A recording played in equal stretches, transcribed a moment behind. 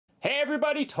Hey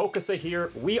everybody, Tokasa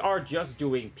here. We are just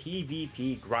doing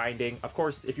PvP grinding. Of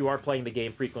course, if you are playing the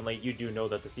game frequently, you do know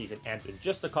that the season ends in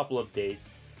just a couple of days.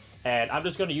 And I'm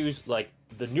just going to use, like,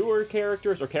 the newer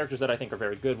characters, or characters that I think are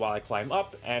very good while I climb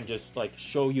up, and just, like,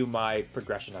 show you my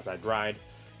progression as I grind.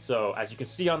 So, as you can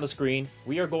see on the screen,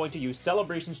 we are going to use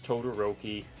Celebration's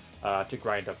Todoroki to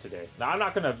grind up today. Now, I'm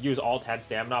not going to use all 10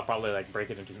 stamina. I'll probably, like, break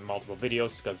it into multiple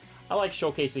videos, because I like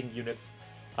showcasing units.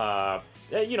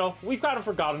 You know, we've kind of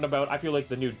forgotten about. I feel like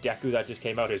the new Deku that just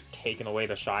came out has taken away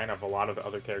the shine of a lot of the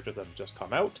other characters that have just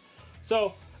come out.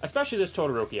 So, especially this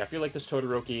Todoroki. I feel like this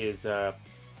Todoroki is, I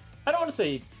don't want to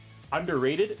say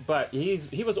underrated, but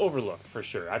he was overlooked for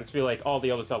sure. I just feel like all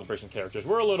the other Celebration characters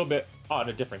were a little bit on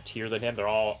a different tier than him. They're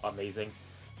all amazing.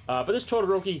 But this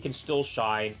Todoroki can still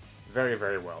shine very,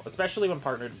 very well, especially when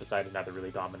partnered beside another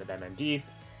really dominant MMD,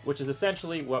 which is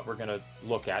essentially what we're going to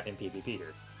look at in PvP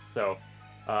here. So,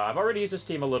 I've already used this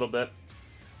team a little bit,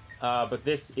 but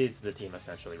this is the team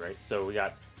essentially, right? So we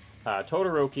got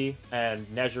Todoroki and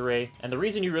Nejire, and the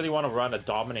reason you really want to run a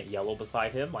dominant yellow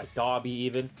beside him, like Dobby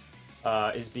even,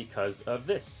 is because of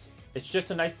this. It's just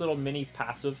a nice little mini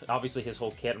passive. Obviously his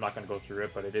whole kit, I'm not going to go through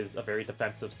it, but it is a very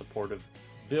defensive, supportive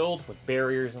build with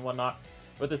barriers and whatnot.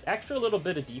 But this extra little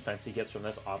bit of defense he gets from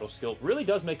this auto skill really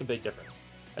does make a big difference.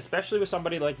 Especially with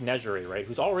somebody like Nejire, right?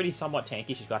 Who's already somewhat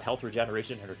tanky. She's got health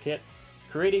regeneration in her kit.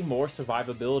 Creating more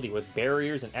survivability with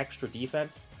barriers and extra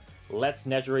defense lets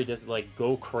Nejire just, like,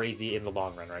 go crazy in the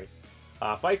long run, right?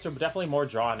 Fights are definitely more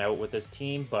drawn out with this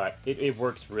team, but it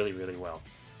works really, really well.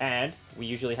 And we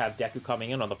usually have Deku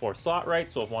coming in on the 4th slot,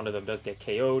 right? So if one of them does get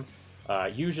KO'd,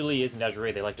 usually is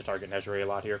Nejire. They like to target Nejire a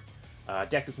lot here.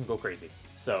 Deku can go crazy.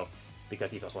 So,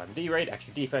 because he's also MD, right?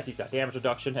 Extra defense, he's got damage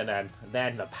reduction, and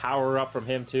then the power-up from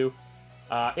him, too.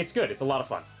 It's good. It's a lot of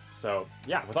fun. So,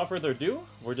 yeah, without further ado,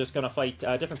 we're just going to fight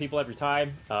different people every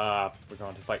time. We're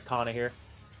going to fight Kana here.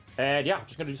 And yeah,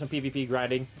 just going to do some PvP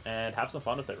grinding and have some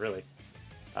fun with it, really.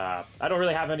 I don't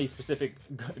really have any specific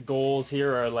goals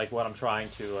here or, like, what I'm trying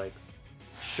to, like,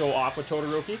 show off with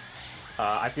Todoroki.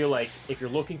 I feel like if you're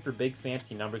looking for big,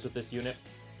 fancy numbers with this unit,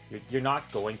 you're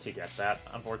not going to get that,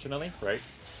 unfortunately, right?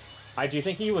 I do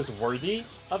think he was worthy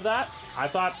of that. I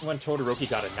thought when Todoroki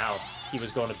got announced, he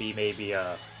was going to be maybe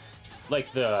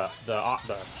like the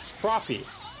Froppy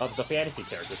of the fantasy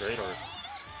characters, right? Or,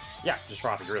 yeah, just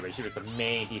Froppy, really. She was the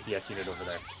main DPS unit over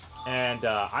there. And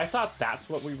I thought that's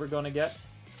what we were going to get.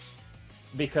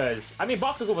 Because, I mean,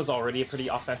 Bakugo was already a pretty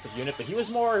offensive unit, but he was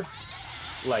more,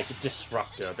 like,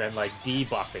 disruptive and, like,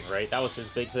 debuffing, right? That was his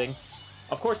big thing.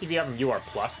 Of course, if you have him UR+,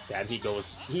 then he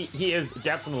goes... He is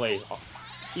definitely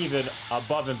even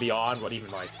above and beyond what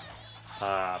even, like,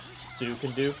 Sue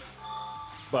can do.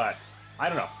 But... I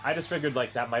don't know. I just figured,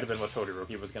 like, that might have been what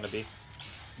Todoroki was going to be.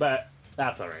 But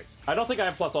that's alright. I don't think I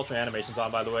have Plus Ultra animations on,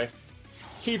 by the way.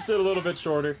 Keeps it a little bit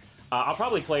shorter. I'll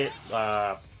probably play it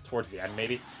towards the end,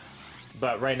 maybe.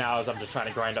 But right now, as I'm just trying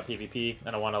to grind up PvP,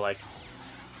 and I want to, like,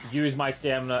 use my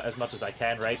stamina as much as I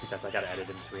can, right? Because I got to edit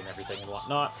in between everything and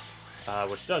whatnot.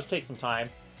 Which does take some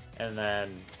time. And then,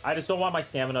 I just don't want my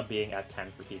stamina being at 10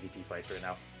 for PvP fights right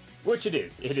now. Which it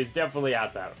is. It is definitely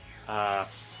at that.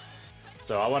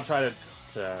 So I want to try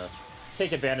to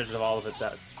take advantage of all of it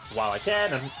while I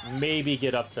can, and maybe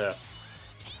get up to...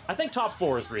 I think top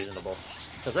 4 is reasonable.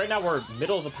 Because right now we're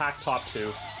middle of the pack, top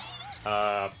 2.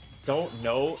 Don't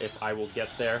know if I will get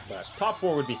there, but top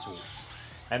 4 would be sweet.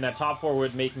 And then top 4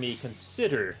 would make me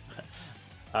consider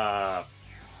buying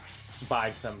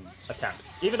some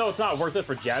attempts. Even though it's not worth it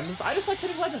for gems, I just like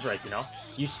hitting Legends right, you know?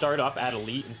 You start up at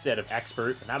Elite instead of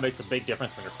Expert, and that makes a big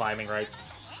difference when you're climbing right.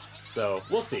 So,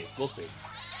 we'll see. We'll see.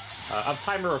 Of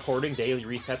timer recording, daily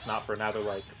resets, not for another,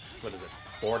 like, what is it,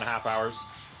 4.5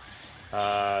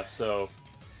 hours. So,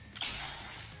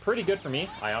 pretty good for me,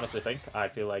 I honestly think. I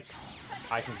feel like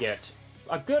I can get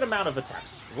a good amount of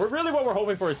attempts. Really what we're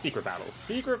hoping for is secret battles.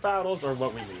 Secret battles are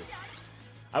what we need.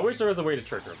 I wish there was a way to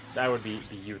trigger them. That would be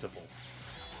beautiful.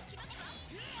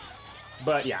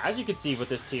 But yeah, as you can see with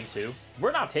this team too,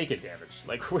 we're not taking damage.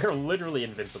 Like, we're literally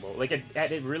invincible. Like,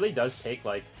 it really does take,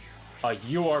 like, a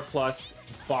UR plus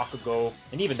Bakugo,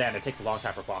 and even then, it takes a long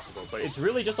time for Bakugo, but it's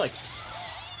really just, like,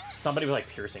 somebody with, like,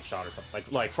 Piercing Shot or something,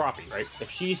 like Froppy, right?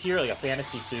 If she's here, like a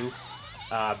Fantasy Sue,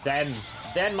 then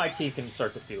my team can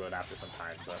start to feel it after some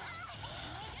time, but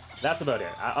that's about it.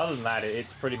 Other than that,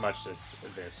 it's pretty much just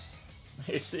this.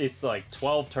 It's like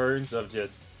 12 turns of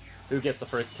just who gets the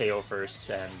first KO first,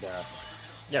 and,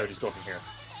 yeah, we just go from here.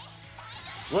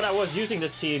 When I was using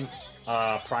this team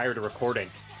prior to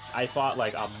recording, I fought,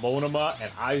 like, a Monoma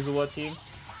and Aizawa team.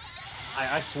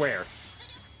 I swear.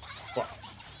 Well,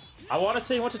 I want to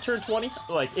say it went to turn 20.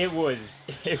 Like, it went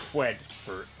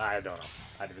for, I don't know.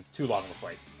 It was too long of a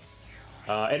fight.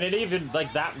 And it even,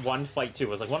 like, that one fight, too,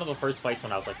 was, like, one of the first fights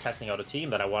when I was, like, testing out a team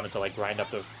that I wanted to, like, grind up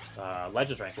the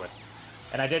Legends rank with.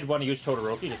 And I did want to use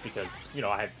Todoroki just because, you know,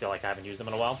 I feel like I haven't used him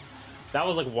in a while. That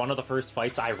was, like, one of the first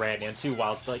fights I ran into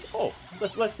while, like, oh,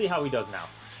 let's see how he does now.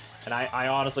 And I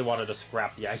honestly wanted to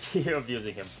scrap the idea of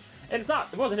using him. And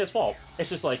it wasn't his fault. It's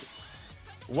just, like,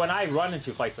 when I run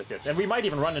into fights like this, and we might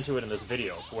even run into it in this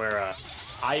video, where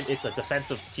it's a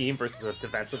defensive team versus a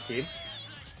defensive team.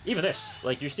 Even this,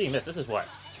 like, you're seeing this. This is what,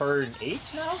 turn 8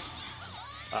 now?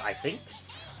 I think.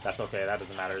 That's okay. That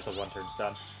doesn't matter. It's a one-turn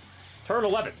stun. Turn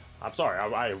 11. I'm sorry.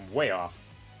 I am way off.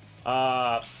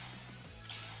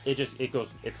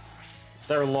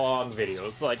 They're long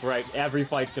videos. Like, right, every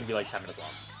fight's gonna be like 10 minutes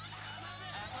long.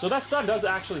 So that stun does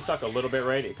actually suck a little bit,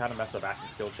 right? It kind of messes up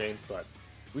active skill chains, but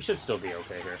we should still be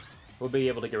okay here. We'll be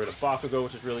able to get rid of Bakugo,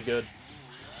 which is really good.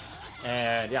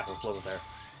 And yeah, we'll float it there.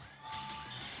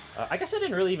 I guess I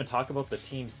didn't really even talk about the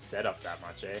team setup that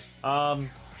much, eh?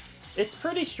 It's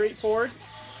pretty straightforward.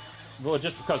 Well,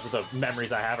 just because of the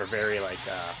memories I have are very, like,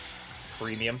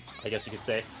 premium, I guess you could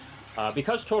say.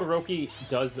 Because Todoroki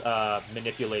does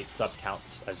manipulate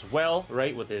sub-counts as well,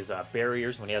 right, with his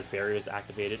barriers, when he has barriers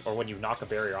activated, or when you knock a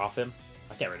barrier off him.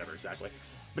 I can't remember exactly.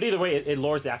 But either way, it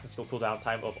lowers the active skill cooldown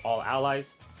time of all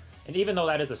allies. And even though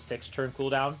that is a 6-turn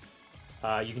cooldown,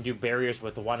 you can do barriers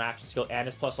with 1 action skill and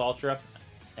his plus ultra.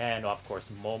 And, of course,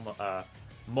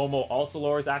 Momo also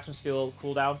lowers action skill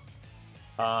cooldown.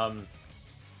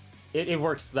 It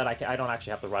works that I don't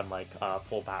actually have to run, like,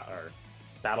 full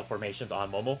battle formations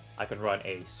on Momo. I can run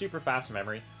a super fast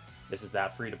memory. This is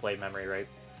that free-to-play memory, right?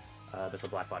 This is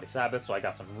Black Body Sabbath, so I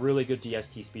got some really good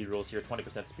DST speed rules here.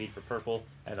 20% speed for purple,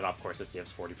 and then, of course, this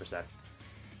gives 40%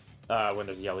 when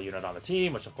there's a yellow unit on the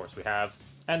team, which, of course, we have.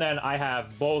 And then I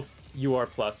have both UR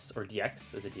Plus, or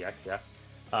DX, is it DX? Yeah.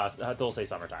 Dulce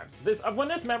Summertimes. When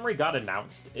this memory got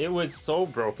announced, it was so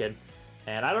broken,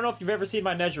 and I don't know if you've ever seen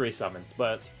my Nejire summons,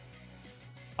 but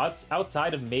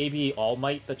outside of maybe All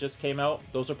Might that just came out,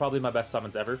 those are probably my best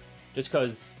summons ever. Just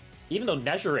because, even though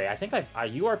Nejire, I think I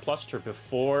UR Plused her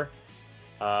before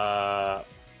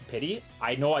Pity,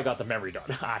 I know I got the memory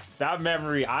done. That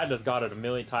memory, I just got it a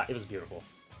million times. It was beautiful.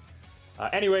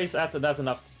 Anyways, that's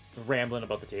enough rambling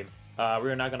about the team.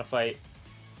 We're not gonna fight.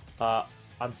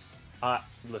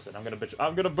 Listen, I'm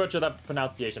gonna butcher that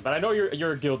pronunciation, but I know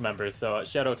you're a guild member, so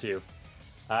shout out to you.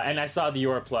 And I saw the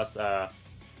UR Plus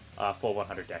full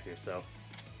 100 Deku, so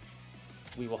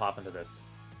we will hop into this.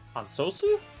 On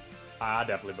Sosu? I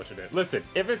definitely butchered it. Listen,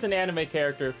 if it's an anime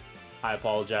character, I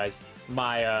apologize.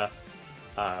 My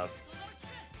I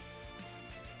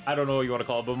don't know what you want to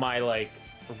call it, but my, like,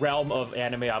 realm of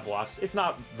anime I've watched, it's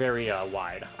not very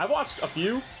wide. I've watched a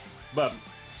few, but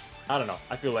I don't know.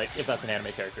 I feel like if that's an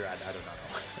anime character, I don't know.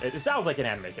 It sounds like an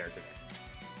anime character.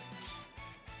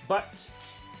 But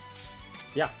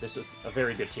yeah, this is a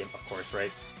very good team, of course,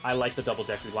 right? I like the double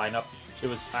Deku lineup.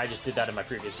 I just did that in my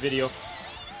previous video,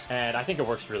 and I think it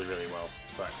works really, really well.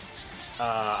 But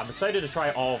I'm excited to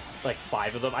try all, like,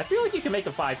 5 of them. I feel like you can make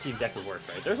a 5-team Deku work,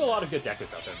 right? There's a lot of good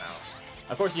Dekus out there now.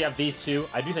 Of course, you have these two.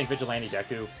 I do think Vigilante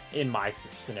Deku, in my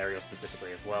scenario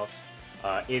specifically as well,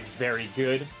 is very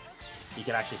good. You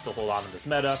can actually still hold on in this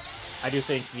meta. I do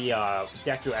think the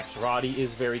Deku X Roddy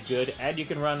is very good, and you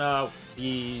can run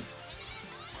the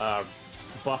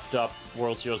buffed up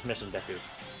World Heroes Mission Deku,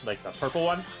 like the purple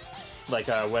one, like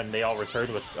when they all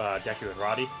returned with Deku and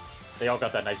Roddy. They all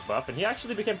got that nice buff, and he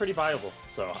actually became pretty viable,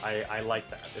 so I like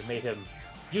that. It made him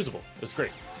usable. It was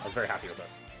great. I was very happy with that.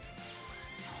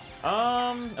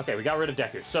 Okay, we got rid of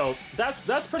Deku. So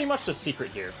that's pretty much the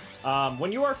secret here.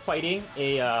 When you are fighting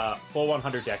a full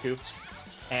 100 Deku,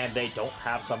 and they don't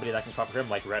have somebody that can cover him,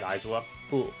 like Red Aizawa,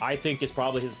 who I think is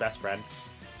probably his best friend,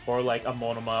 or like a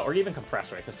Monoma, or even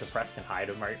Compress, right? Because Compress can hide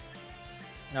him, right?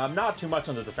 Not too much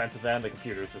on the defensive end. The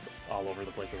computer is just all over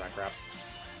the place with that crap.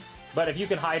 But if you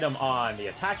can hide him on the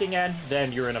attacking end,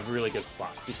 then you're in a really good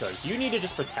spot, because you need to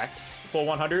just protect full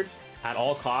 100 at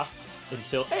all costs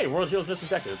until... Hey, World Heroes Mission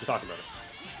Deku, let's talk about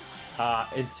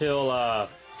it. Until... There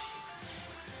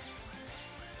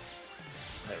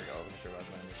we go, I'm not sure what I was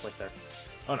going to click there.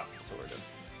 Oh no, that's what we're doing.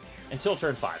 Until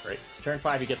turn 5, right? Turn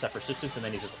 5, he gets that persistence, and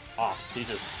then he's just off. He's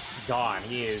just gone.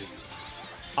 He is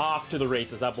off to the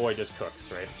races. That boy just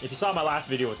cooks, right? If you saw my last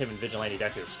video with him and Vigilante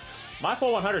Deku, my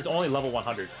full 100 is only level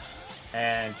 100.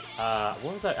 And,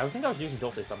 what was that? I think I was using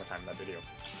Dulce Summertime in that video.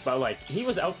 But, like, he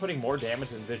was outputting more damage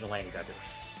than Vigilante Deku.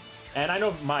 And I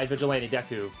know my Vigilante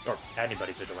Deku, or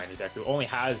anybody's Vigilante Deku, only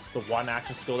has the 1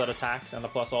 action skill that attacks and the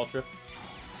plus ultra.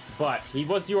 but he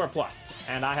was UR plus,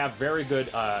 and I have very good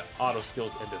auto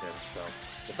skills into him. So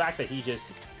the fact that he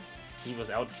was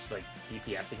out like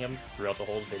DPSing him throughout the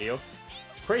whole video,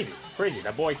 crazy.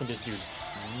 That boy can just do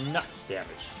nuts damage.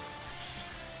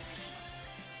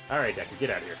 All right, Deku,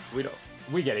 get out of here.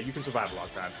 We get it. You can survive a long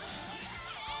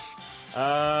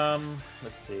time.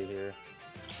 Let's see here.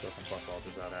 Throw some plus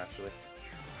ultras out actually.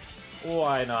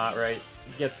 Why not, right?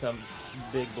 Get some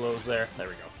big blows there. There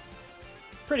we go.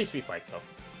 Pretty sweet fight, though.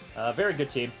 Very good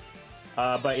team.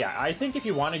 But yeah, I think if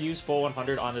you want to use full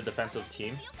 100 on the defensive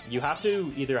team, you have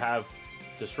to either have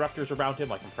disruptors around him,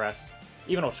 like Compress.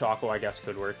 Even Oshako, I guess,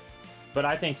 could work. But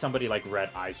I think somebody like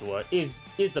Red Aizawa is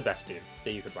the best team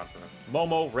that you could run for him.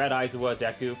 Momo, Red Aizawa,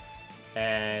 Deku,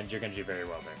 and you're going to do very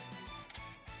well there.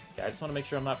 Yeah, I just want to make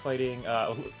sure I'm not fighting...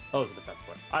 oh, it's a defensive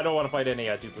one. I don't want to fight any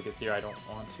duplicates here. I don't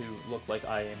want to look like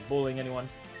I am bullying anyone.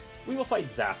 We will fight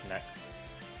Zap next.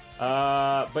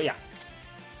 But yeah.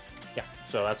 Yeah,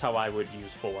 so that's how I would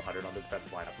use full 100 on the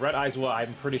defensive lineup. Red Aizawa,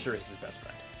 I'm pretty sure is his best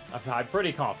friend. I'm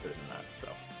pretty confident in that, so...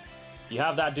 You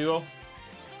have that duo,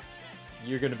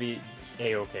 you're going to be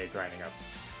A-okay grinding up.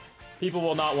 People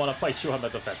will not want to fight you on the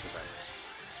defensive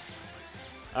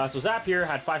end. So Zap here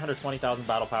had 520,000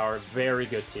 battle power. Very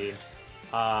good team.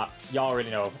 Y'all already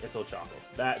know it's Ochako.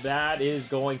 That is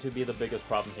going to be the biggest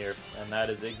problem here, and that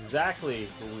is exactly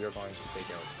who we are going to take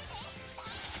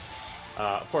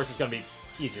out. Of course, it's going to be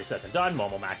easier said than done.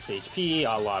 Momo max HP,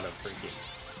 a lot of freaking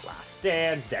last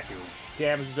stands, Deku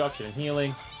damage reduction and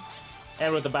healing.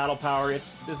 And with the battle power,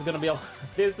 this is gonna be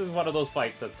this is one of those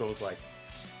fights that goes like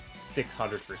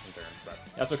 600 freaking turns, but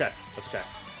that's okay. That's okay.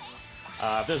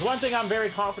 If there's one thing I'm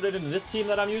very confident in this team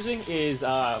that I'm using is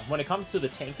when it comes to the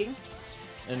tanking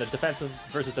in the defensive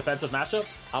versus defensive matchup,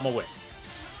 I'm gonna win.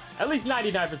 At least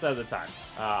 99% of the time.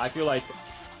 I feel like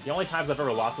the only times I've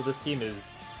ever lost to this team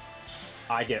is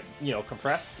I get,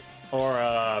 compressed or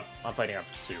I'm fighting up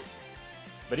Sue.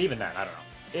 But even then, I don't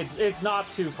know. It's not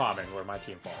too common where my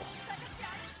team falls.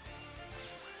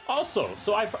 Also,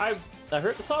 so I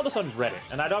saw this on Reddit,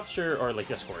 and I'm not sure, or like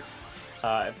Discord,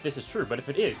 if this is true, but if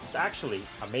it is, it's actually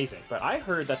amazing. But I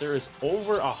heard that there is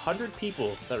over 100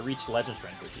 people that reached Legends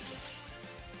rank this season.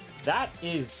 That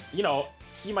is,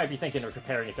 you might be thinking or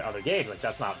comparing it to other games, like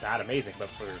that's not that amazing, but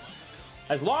for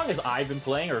as long as I've been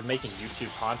playing or making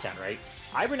YouTube content, right,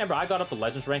 I remember I got up to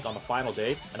Legends rank on the final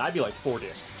day, and I'd be like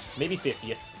 40th, maybe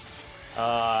 50th.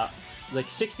 Like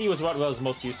 60 was what I was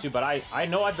most used to, but I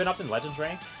know I've been up in Legends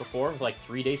rank before with like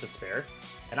 3 days to spare,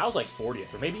 and I was like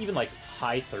 40th, or maybe even like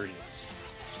high 30s.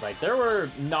 Like, there were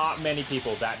not many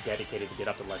people that dedicated to get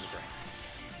up to Legends rank.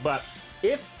 But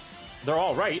if they're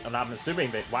all right, and I'm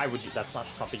assuming that that's not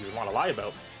something you would want to lie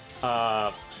about,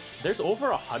 there's over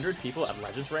 100 people at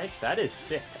Legends rank. That is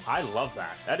sick. I love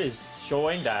that. That is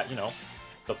showing that,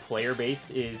 the player base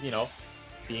is,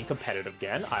 being competitive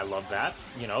again. I love that.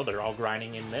 They're all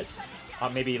grinding in this.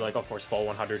 Maybe, like, of course, Fall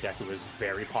 100 Deku was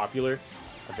very popular.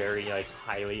 A very, like,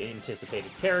 highly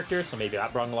anticipated character, so maybe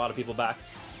that brought a lot of people back.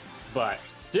 But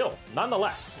still,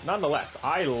 nonetheless,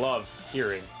 I love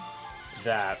hearing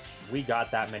that we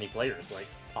got that many players, like,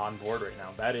 on board right now.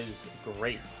 That is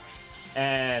great.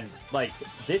 And, like,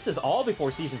 this is all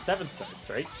before Season 7 starts,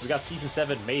 right? We got Season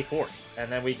 7 May 4th,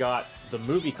 and then we got the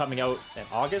movie coming out in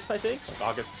August, I think? Like,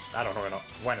 August, I don't know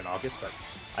when in August, but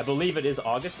I believe it is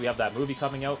August. We have that movie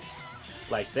coming out.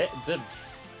 Like, the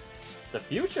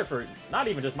future for not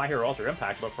even just My Hero Ultra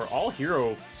Impact, but for all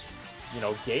hero,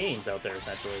 games out there,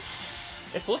 essentially.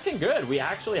 It's looking good. We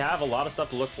actually have a lot of stuff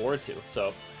to look forward to,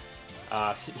 so...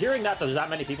 hearing that there's that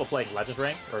many people playing Legends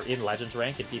rank, or in Legends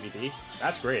rank in PvP,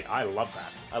 that's great. I love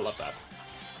that. I love that.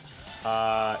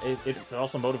 It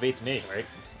also motivates me, right?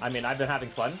 I mean, I've been having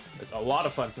fun. It's a lot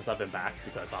of fun since I've been back,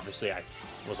 because obviously I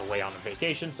was away on a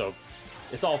vacation, so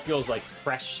this all feels like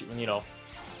fresh,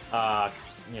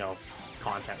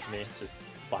 content to me. It's just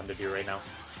fun to do right now.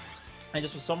 And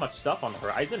just with so much stuff on the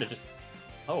horizon, it just...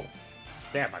 Oh,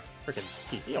 damn, my freaking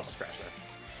PC almost crashed there.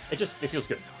 It feels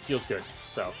good. It feels good,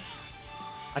 so...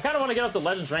 I kind of want to get up to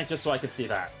Legends rank just so I can see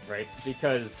that, right?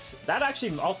 Because that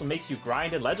actually also makes you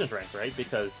grind in Legends rank, right?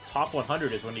 Because top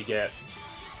 100 is when you get...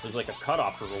 There's like a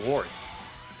cutoff for rewards.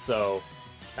 So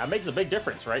that makes a big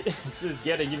difference, right? Just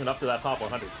getting even up to that top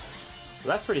 100. So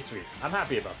that's pretty sweet. I'm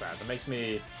happy about that. That makes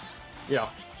me,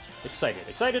 excited.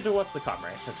 Excited to what's to come,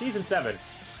 right? Because Season 7,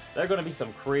 there are going to be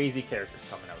some crazy characters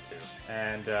coming out too.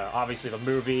 And obviously the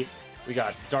movie... We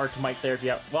got Dark Might there.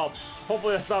 Yeah, well,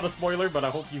 hopefully that's not a spoiler, but I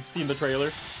hope you've seen the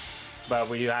trailer. But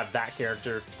we have that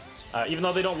character. Even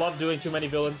though they don't love doing too many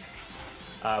villains.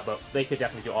 But they could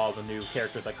definitely do all the new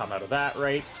characters that come out of that,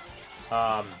 right?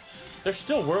 There's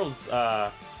still worlds...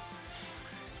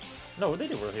 No, they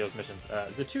do World Heroes missions.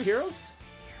 Is it 2 heroes?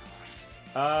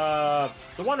 The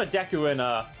one with Deku and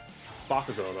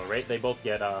Bakugo, though, right? They both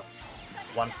get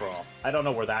 1 for all. I don't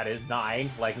know where that is.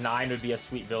 9. Like, 9 would be a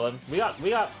sweet villain. We got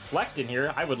Flecked in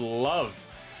here. I would love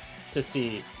to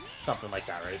see something like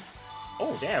that, right?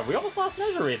 Oh, damn. We almost lost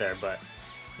Nezure there, but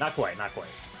not quite, not quite.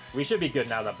 We should be good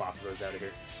now that Bakugo's out of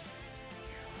here.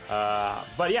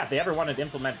 But yeah, if they ever wanted to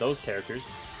implement those characters.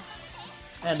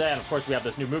 And then, of course, we have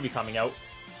this new movie coming out.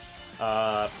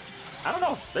 I don't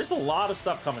know. There's a lot of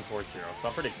stuff coming towards Hero, so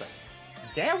I'm pretty excited.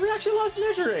 Damn, we actually lost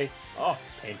Nezure! Oh,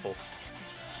 painful.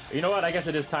 You know what? I guess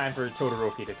it is time for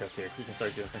Todoroki to cook here. He can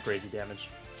start doing some crazy damage.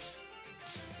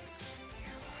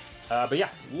 But yeah,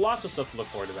 lots of stuff to look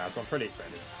forward to that, so I'm pretty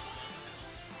excited.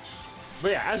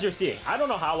 But yeah, as you're seeing, I don't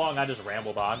know how long I just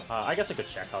rambled on. I guess I could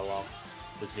check how long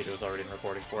this video is already in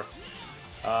recording for.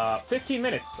 15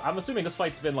 minutes. I'm assuming this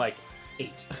fight's been like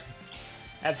 8.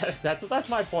 And that's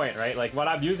my point, right? Like, when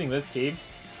I'm using this team,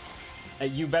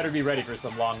 you better be ready for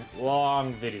some long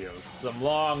videos. Some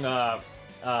long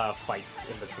fights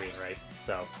in between, right?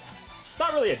 So, it's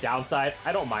not really a downside.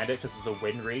 I don't mind it because the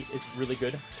win rate is really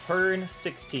good. Turn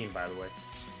 16, by the way.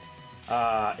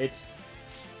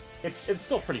 It's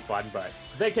still pretty fun, but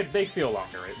they feel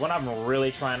longer, right? When I'm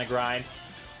really trying to grind,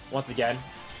 once again,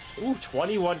 ooh,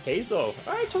 21k though.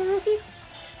 All right, Todoroki.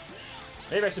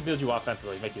 Maybe I should build you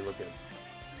offensively, make you look good.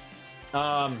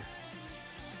 What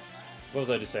was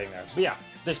I just saying there? But yeah,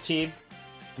 this team,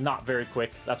 not very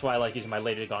quick. That's why I like using my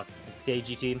Lady Gonk and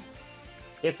Seiji team.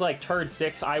 It's like turn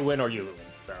 6, I win or you win.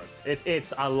 So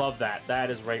it's I love that. That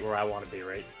is right where I want to be,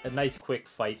 right? A nice quick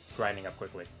fights, grinding up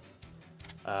quickly.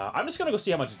 I'm just gonna go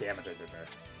see how much damage I did there.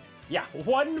 Yeah,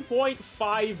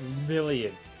 1.5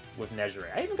 million with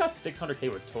Nezure. I even got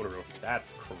 600k with Todoroki.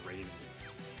 That's crazy.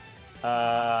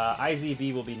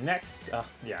 IZB will be next.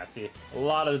 Yeah, see, a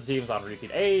lot of the teams on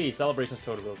repeat. Hey, Celebrations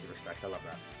Todoroki, respect. I love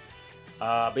that.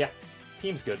 But yeah,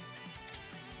 team's good.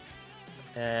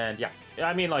 And yeah,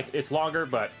 I mean, like, it's longer,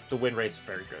 but the win rate's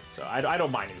very good. So I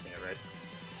don't mind using it, right?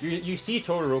 You see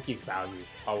Todoroki's value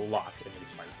a lot in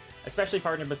these fights. Especially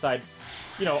partnered beside,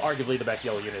 you know, arguably the best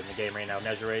yellow unit in the game right now,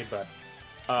 Nezure, but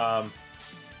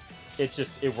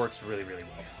it works really, really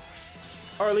well.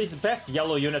 Or at least the best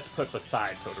yellow unit to put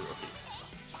beside Todoroki,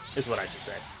 is what I should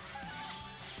say.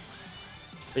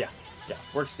 But yeah,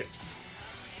 works good.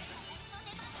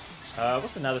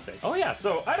 What's another thing? Oh yeah,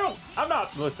 so I'm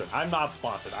not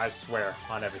sponsored, I swear,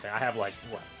 on everything. I have like,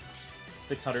 what,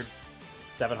 600,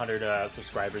 700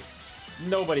 subscribers.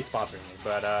 Nobody's sponsoring me,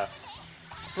 but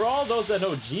for all those that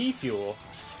know G Fuel,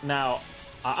 now,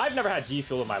 I've never had G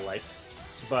Fuel in my life,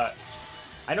 but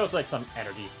I know it's like some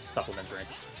energy supplement drink.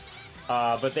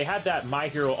 But they had that My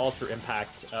Hero Ultra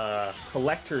Impact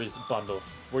collector's bundle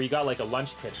where you got like a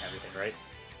lunch kit and everything, right?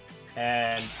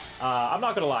 And I'm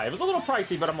not gonna lie, it was a little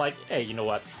pricey, but I'm like, hey, you know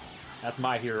what? That's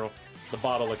My Hero. The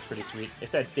bottle looks pretty sweet. It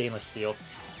said stainless steel.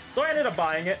 So I ended up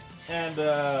buying it, and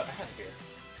I have it here.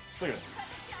 Look at this.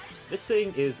 This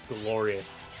thing is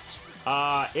glorious.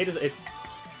 It's,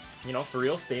 you know, for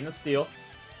real, stainless steel.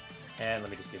 And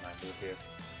let me just do my move here.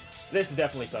 This is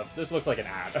definitely stuff. This looks like an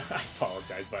ad. I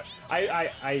apologize, but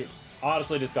I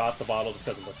honestly just got the bottle just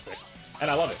because it looks sick.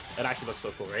 And I love it. It actually looks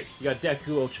so cool, right? You got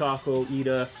Deku, Ochako,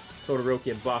 Ida,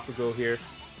 Todoroki, and Bakugo here.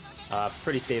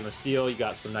 Pretty stainless steel. You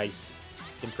got some nice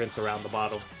imprints around the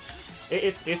bottle.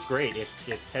 It's great.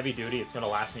 It's heavy duty. It's going to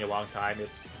last me a long time.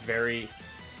 It's very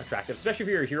attractive, especially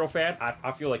if you're a Hero fan.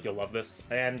 I feel like you'll love this.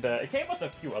 And it came with a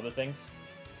few other things.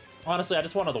 Honestly, I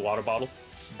just wanted the water bottle,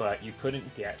 but you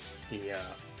couldn't get the...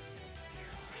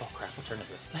 Oh crap, what turn is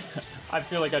this? I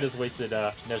feel like I just wasted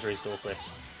Nezure's Dulce.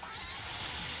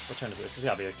 What turn is this? This has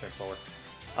gotta be a turn forward.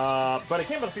 But it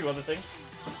came with a few other things.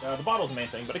 The bottle's the main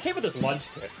thing, but it came with this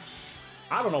lunch kit.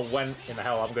 I don't know when in the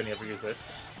hell I'm gonna ever use this.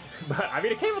 But, I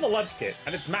mean, it came with a lunch kit,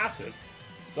 and it's massive.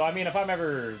 So, I mean, if I'm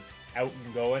ever out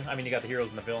and going, I mean, you got the heroes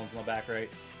and the villains in the back, right? It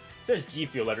says G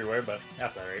Fuel everywhere, but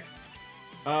that's alright.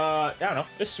 I don't know.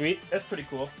 It's sweet. It's pretty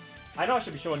cool. I know I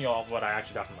should be showing you all what I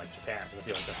actually got from, like, Japan, because I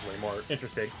feel like that's way more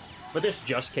interesting. But this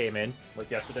just came in, like,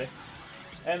 yesterday.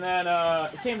 And then,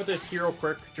 it came with this Hero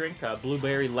Quirk drink,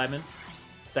 Blueberry Lemon.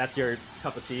 That's your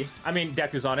cup of tea. I mean,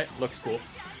 Deku's on it. Looks cool.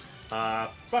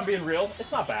 If I'm being real,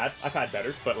 it's not bad. I've had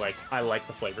better, but, like, I like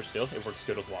the flavor still. It works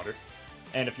good with water.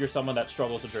 And if you're someone that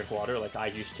struggles to drink water, like I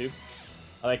used to,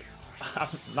 like, I'm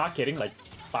not kidding, like,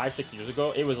 5-6 years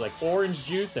ago, it was, like, orange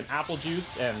juice and apple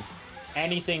juice and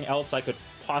anything else I could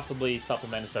possibly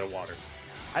supplement instead of water.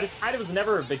 I was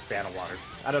never a big fan of water.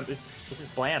 This is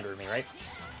bland for me, right?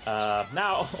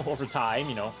 Now, over time,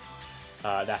 you know,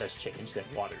 that has changed, and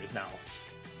water is now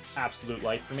absolute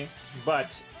life for me.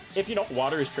 But if you know,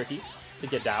 water is tricky to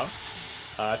get down.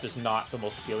 It's just not the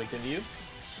most appealing thing to you.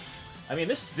 I mean,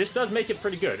 this does make it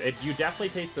pretty good. You definitely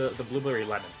taste the blueberry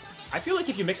lemon. I feel like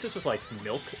if you mix this with, like,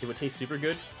 milk, it would taste super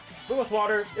good. But with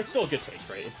water, it's still a good taste,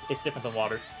 right? It's different than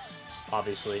water,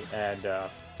 obviously. And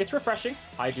it's refreshing.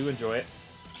 I do enjoy it.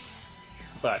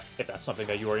 But if that's something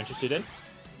that you are interested in,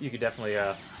 you could definitely,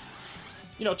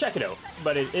 you know, check it out.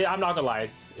 But I'm not gonna lie,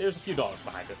 there's a few dollars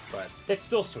behind it. But it's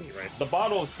still sweet, right? The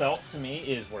bottle itself, to me,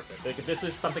 is worth it. Like, this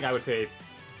is something I would pay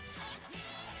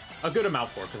a good amount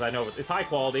for, because I know it's high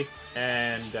quality,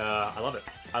 and I love it.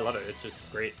 I love it. It's just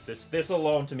great. This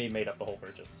alone, to me, made up the whole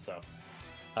purchase. So,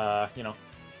 you know,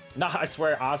 I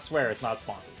swear it's not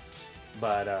sponsored.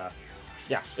 But,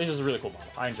 yeah, it's just a really cool bottle.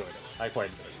 I enjoyed it. I quite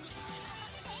enjoyed it.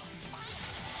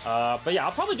 But yeah,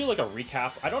 I'll probably do, like, a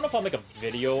recap. I don't know if I'll make a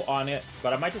video on it,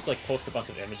 but I might just, like, post a bunch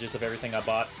of images of everything I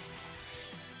bought.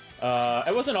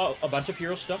 It wasn't a bunch of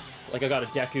hero stuff. Like, I got a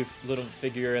Deku little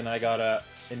figure, and then I got a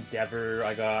Endeavor.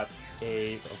 I got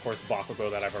of course, Bakugo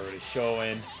that I've already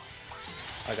shown.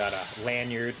 I got a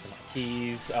lanyard for my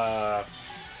keys.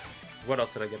 What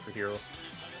else did I get for hero?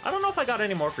 I don't know if I got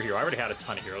any more for hero. I already had a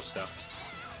ton of hero stuff.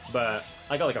 But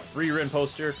I got, like, a free run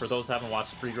poster. For those who haven't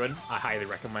watched free run, I highly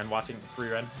recommend watching free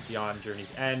run Beyond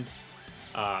Journey's End.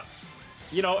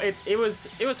 You know, it was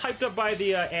hyped up by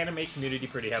the anime community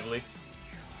pretty heavily.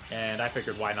 And I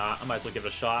figured, why not? I might as well give it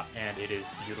a shot, and it is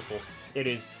beautiful. It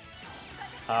is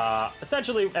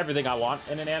essentially everything I want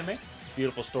in an anime.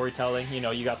 Beautiful storytelling. You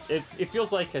know, you got it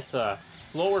feels like it's a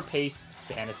slower paced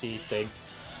fantasy thing.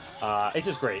 It's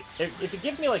just great. It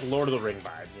gives me, like, Lord of the Ring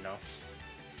vibes, you know,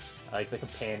 like the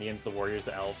companions, the warriors,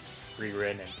 the elves,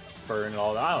 Frieren and Fern and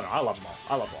all that. I don't know. I love them all.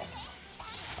 I love them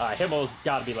all. Himmo's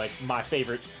got to be, like, my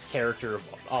favorite character of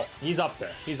all. He's up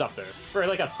there. He's up there for,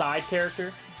 like, a side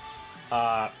character.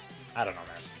 I don't know,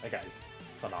 man. That guy's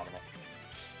phenomenal.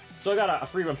 So I got a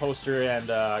free run poster,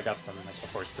 and I got some, like,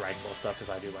 of course, Dragon Ball stuff,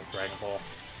 because I do like Dragon Ball.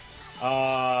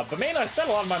 But mainly I spent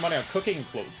a lot of my money on cooking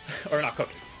clothes. Or not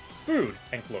cooking. Food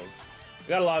and clothes. We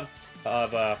got a lot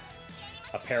of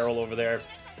apparel over there.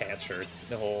 Pants, shirts,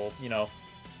 the whole, you know,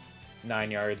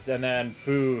 9 yards. And then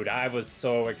food. I was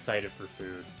so excited for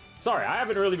food. Sorry, I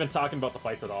haven't really been talking about the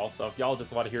fights at all, so if y'all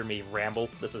just want to hear me ramble,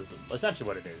 this is essentially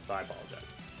what it is, so I apologize.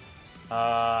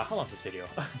 How long is this video?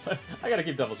 I gotta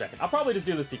keep double checking. I'll probably just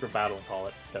do the secret battle and call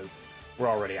it, because we're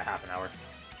already at half an hour.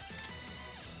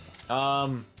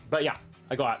 But yeah,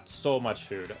 I got so much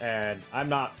food, and I'm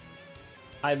not...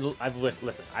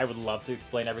 listen, I would love to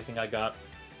explain everything I got.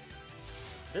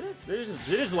 Did it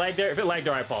just lag there? If it lagged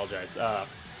there, I apologize.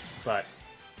 But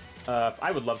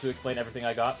I would love to explain everything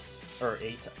I got. Or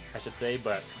ate, I should say,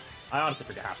 but I honestly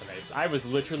forget half the names. I was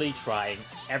literally trying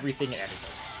everything and anything.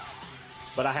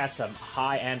 But I had some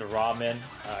high-end ramen,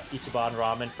 Ichiban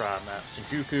ramen from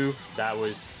Shinjuku.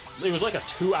 It was like a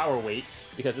 2-hour wait,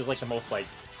 because it was like the most, like,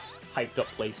 hyped-up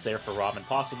place there for ramen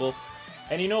possible.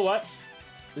 And you know what?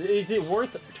 Is it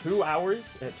worth 2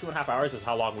 hours? 2.5 hours is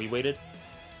how long we waited.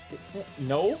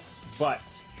 No, but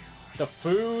the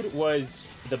food was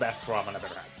the best ramen I've ever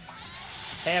had.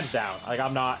 Hands down. Like,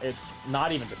 it's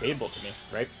not even debatable to me,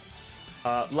 right?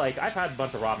 Like, I've had a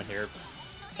bunch of ramen here,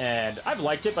 and I've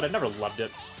liked it, but I've never loved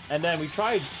it. And then we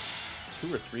tried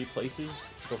 2 or 3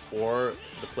 places before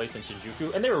the place in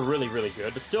Shinjuku, and they were really, really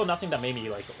good, but still nothing that made me,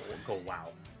 like, go wow.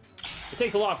 It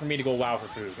takes a lot for me to go wow for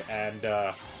food, and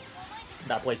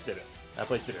that place did it. That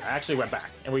place did it. I actually went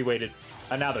back, and we waited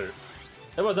another...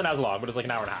 It wasn't as long, but it was like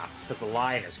an hour and a half, because the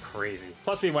line is crazy.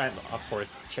 Plus, we went, of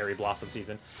course, cherry blossom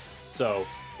season, so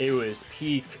it was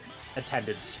peak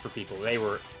attendance for people. They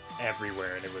were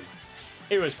everywhere, and it was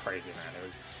crazy, man. It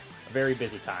was a very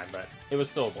busy time, but it was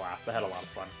still a blast. I had a lot of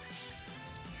fun.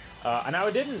 And I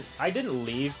didn't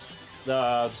leave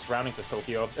the surroundings of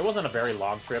Tokyo. It wasn't a very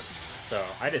long trip, so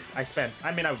I explored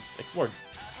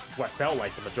what felt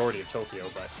like the majority of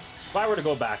Tokyo, but if I were to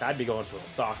go back, I'd be going to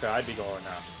Osaka. I'd be going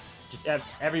just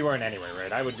everywhere and anywhere,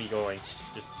 right? I would be going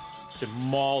just to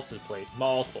multiple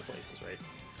places, right?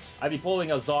 I'd be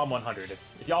pulling a Zom 100. If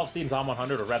y'all have seen Zom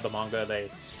 100 or read the manga,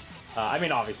 I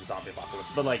mean, obviously Zombie Apocalypse,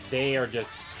 but, like, they are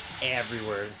just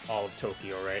everywhere in all of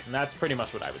Tokyo, right? And that's pretty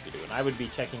much what I would be doing. I would be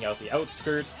checking out the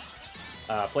outskirts,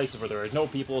 places where there are no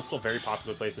people, still very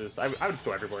popular places. I would just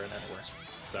go everywhere and anywhere.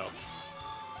 So,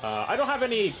 I don't have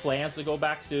any plans to go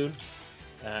back soon.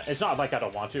 It's not like I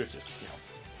don't want to, it's just, you know,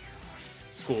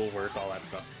 school, work, all that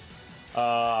stuff.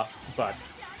 But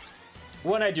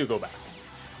when I do go back,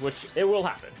 which it will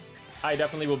happen, I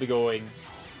definitely will be going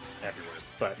everywhere.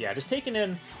 But yeah, just taking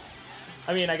in,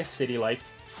 I mean, I guess city life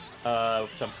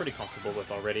which I'm pretty comfortable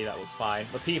with already. That was fine.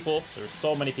 The people, there's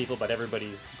so many people, but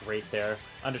everybody's great there.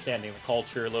 Understanding the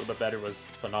culture a little bit better was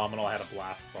phenomenal. I had a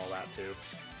blast with all that too.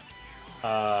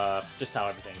 Just how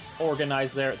everything's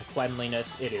organized there, the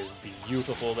cleanliness, it is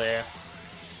beautiful there.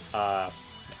 I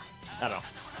don't know.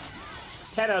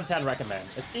 10 out of 10 recommend.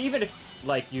 Even if,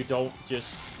 like, you don't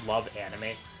just love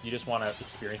anime, you just want to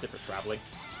experience it for traveling,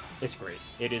 it's great.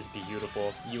 It is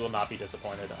beautiful. You will not be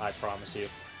disappointed, I promise you.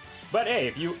 But hey,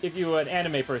 if you an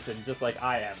anime person just like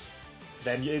I am,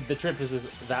 then the trip is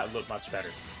that look much better.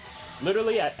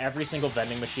 Literally at every single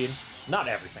vending machine, not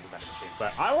every single vending machine,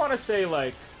 but I want to say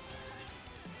like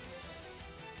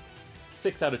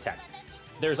 6 out of 10.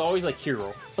 There's always like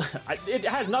hero. It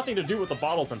has nothing to do with the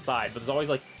bottles inside, but there's always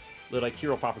like little like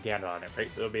hero propaganda on it, right?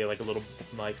 There'll be like a little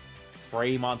like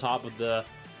frame on top of the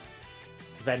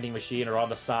vending machine or on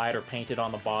the side or painted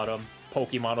on the bottom.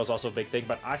 Pokemon was also a big thing,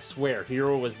 but I swear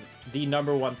hero was the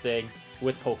 #1 thing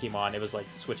with Pokemon. It was like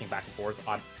switching back and forth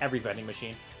on every vending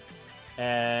machine.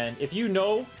 And if you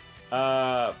know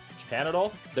Japan at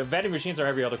all, the vending machines are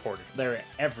every other corner. They're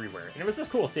everywhere. And it was just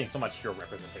cool seeing so much hero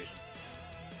representation.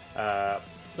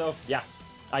 So yeah,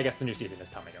 I guess the new season is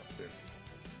coming out soon.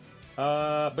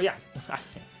 But yeah,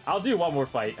 I'll do one more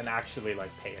fight and actually like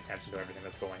pay attention to everything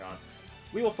that's going on.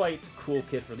 We will fight Cool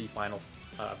Kid for the final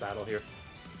battle here.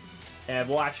 And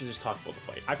we'll actually just talk about the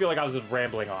fight. I feel like I was just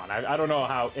rambling on. I don't know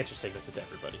how interesting this is to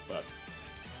everybody, but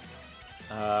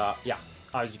yeah,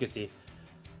 as you can see,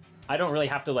 I don't really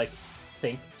have to like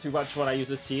think too much when I use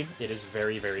this team. It is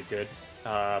very, very good.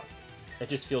 It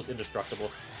just feels indestructible.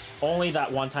 Only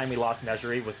that one time we lost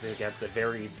Nezuri was against a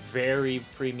very, very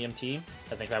premium team.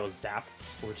 I think that was Zap,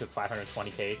 who took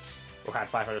 520k, or had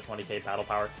 520k battle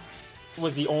power. It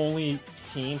was the only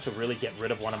team to really get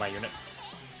rid of one of my units.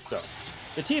 So,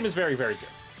 the team is very, very good.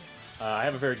 I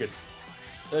have a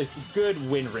good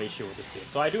win ratio with this team,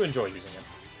 so I do enjoy using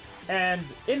it. And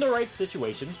in the right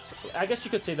situations, I guess you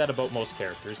could say that about most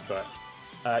characters, but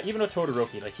even with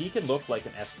Todoroki, like, he can look like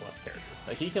an S+ character.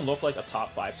 Like, he can look like a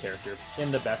top 5 character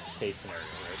in the best case scenario,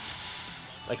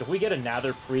 right? Like, if we get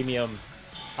another premium...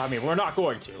 I mean, we're not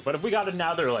going to, but if we got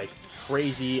another, like,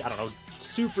 crazy, I don't know,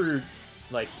 super,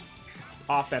 like,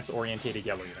 offense-orientated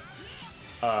yellow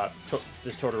unit,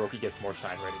 this Todoroki gets more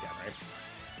shine right again,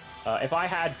 right? If I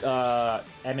had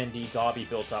MND Dobby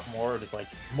built up more, or just, like,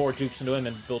 more dupes into him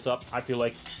and built up, I feel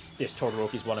like this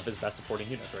Todoroki is one of his best supporting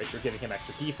units, right? You're giving him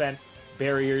extra defense,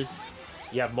 barriers.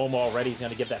 You have Momo already. He's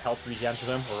going to give that health regen to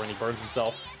him, or when he burns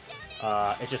himself.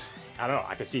 It's just, I don't know.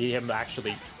 I could see him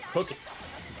actually cooking.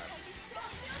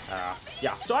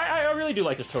 Yeah, so I really do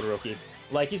like this Todoroki.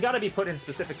 Like, he's got to be put in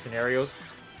specific scenarios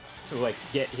to, like,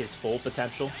 get his full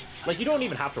potential. Like, you don't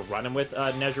even have to run him with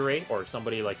Nezure or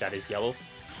somebody like that is yellow.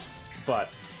 But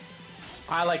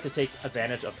I like to take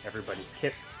advantage of everybody's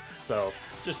kits. So,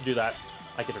 just to do that,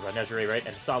 I get to run Nezure, right?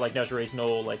 And it's not like Nezure's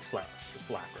no, like, slack,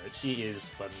 right? She is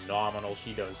phenomenal.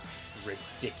 She does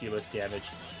ridiculous damage.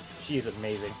 She is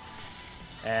amazing.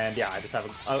 And, yeah, I just have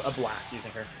a blast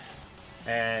using her.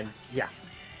 And, yeah,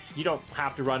 you don't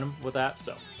have to run him with that,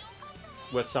 so...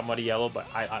 with somebody yellow, but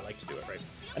I like to do it, right?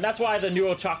 And that's why the new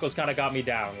Ochakos kind of got me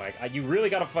down. Like, you really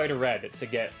got to fight a red to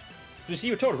get... You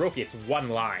see, with Todoroki, it's one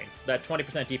line. That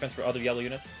 20% defense for other yellow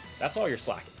units, that's all you're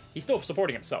slacking. He's still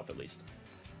supporting himself, at least.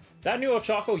 That new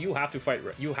Ochako, you have to fight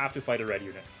a red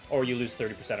unit, or you lose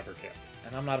 30% of her kill.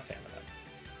 And I'm not a fan of that.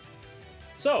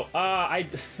 So,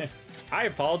 I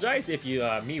apologize if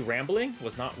me rambling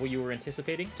was not what you were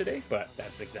anticipating today, but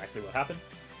that's exactly what happened.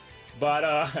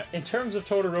 But in terms of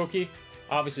Todoroki,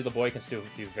 obviously the boy can still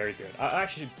do very good. I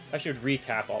should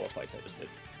recap all the fights I just did.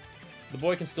 The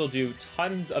boy can still do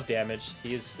tons of damage.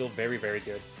 He is still very, very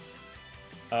good.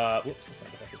 Whoops, that's not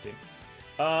a defensive team.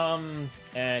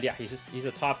 And yeah, he's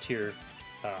a top tier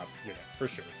unit for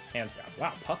sure, hands down.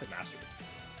 Wow, Puppet Master.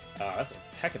 That's a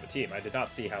heck of a team. I did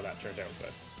not see how that turned out,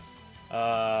 but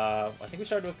I think we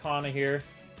started with Kana here.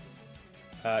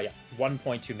 Yeah,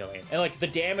 1.2 million. And, like, the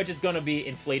damage is going to be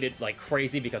inflated like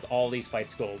crazy because all these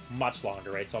fights go much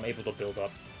longer, right? So I'm able to build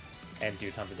up and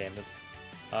do tons of damage.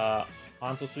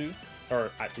 Ansosu,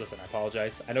 listen, I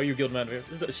apologize. I know you're guild member.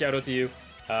 This is a shout out to you.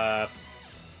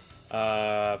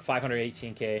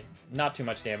 518k. Not too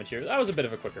much damage here. That was a bit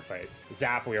of a quicker fight.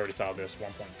 Zap, we already saw this.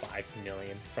 1.5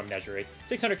 million from Nezure.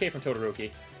 600k from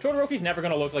Todoroki. Todoroki's never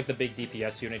going to look like the big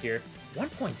DPS unit here.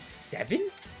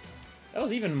 1.7? That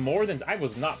was even more than... I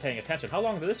was not paying attention. How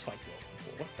long did this fight go on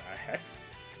for? What the heck?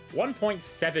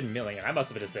 1.7 million. I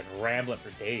must have just been rambling for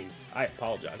days. I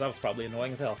apologize. That was probably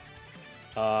annoying as hell.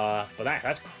 But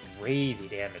that's crazy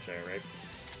damage there, right?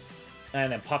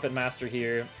 And then Puppet Master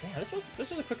here. Yeah, this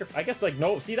was a quicker... I guess, like,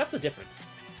 no... See, that's the difference.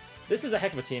 this is a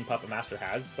heck of a team Puppet Master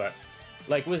has, but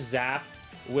like with Zap,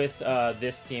 with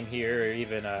this team here, or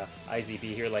even IZB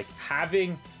here, like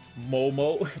having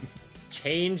Momo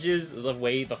changes the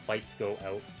way the fights go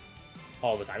out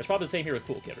all the time. It's probably the same here with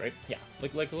Cool Kid, right? Yeah,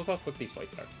 like look how quick these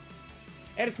fights are.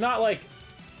 And it's not like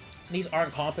these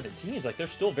aren't competent teams. Like, they're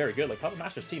still very good. Like, Puppet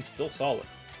Master's team's still solid.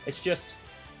 It's just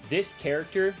this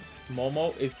character,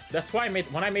 Momo, is... That's why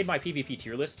when I made my PvP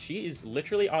tier list, she is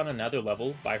literally on another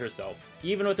level by herself.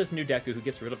 Even with this new Deku who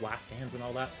gets rid of last stands and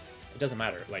all that, it doesn't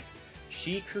matter. Like,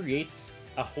 she creates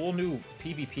a whole new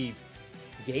PvP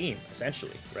game,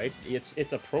 essentially, right?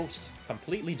 It's approached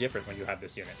completely different when you have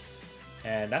this unit.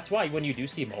 And that's why when you do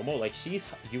see Momo, like, she's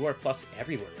UR plus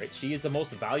everywhere, right? She is the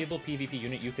most valuable PvP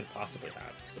unit you could possibly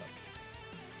have, so...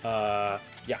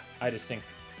 yeah, I just think...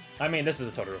 I mean, this is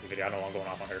a Todoroki video, I don't want to go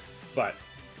off on her, but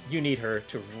you need her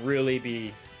to really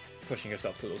be pushing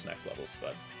yourself to those next levels,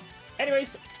 but...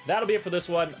 Anyways, that'll be it for this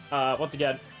one. Once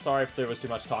again, sorry if there was too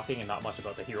much talking and not much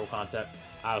about the hero content.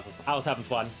 I was having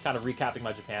fun, kind of recapping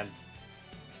my Japan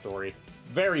story.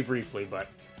 Very briefly, but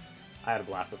I had a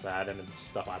blast with that and the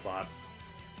stuff I bought.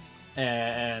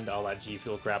 And all that G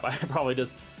Fuel crap I probably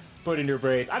just put in your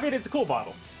braids. I mean, it's a cool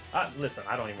bottle. Listen,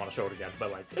 I don't even want to show it again,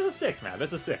 but like, this is sick, man.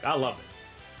 This is sick. I love this.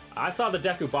 I saw the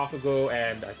Deku Bakugo,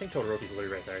 and I think Todoroki's literally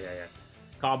right there. Yeah, yeah.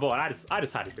 Combo, and I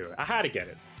just had to do it. I had to get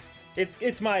it.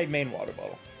 It's my main water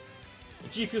bottle.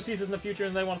 If G Fuel sees it in the future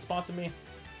and they want to sponsor me,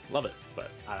 love it.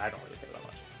 But I don't really care that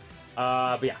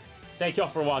much. But yeah, thank y'all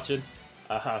for watching.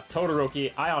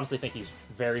 Todoroki, I honestly think he's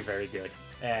very, very good.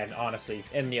 And honestly,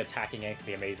 in the attacking end, can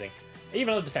be amazing.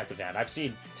 Even on the defensive end, I've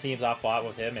seen teams I've fought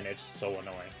with him, and it's so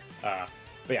annoying.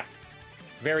 But yeah,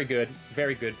 very good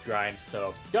grind.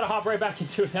 So, gotta hop right back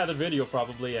into another video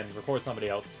probably and record somebody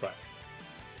else, but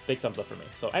big thumbs up for me.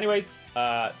 So anyways,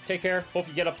 take care. Hope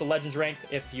you get up to Legends rank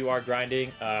if you are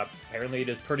grinding. Apparently it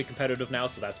is pretty competitive now,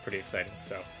 so that's pretty exciting.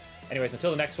 So anyways, until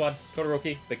the next one,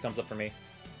 Todoroki, big thumbs up for me.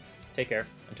 Take care,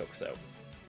 and Tokus out.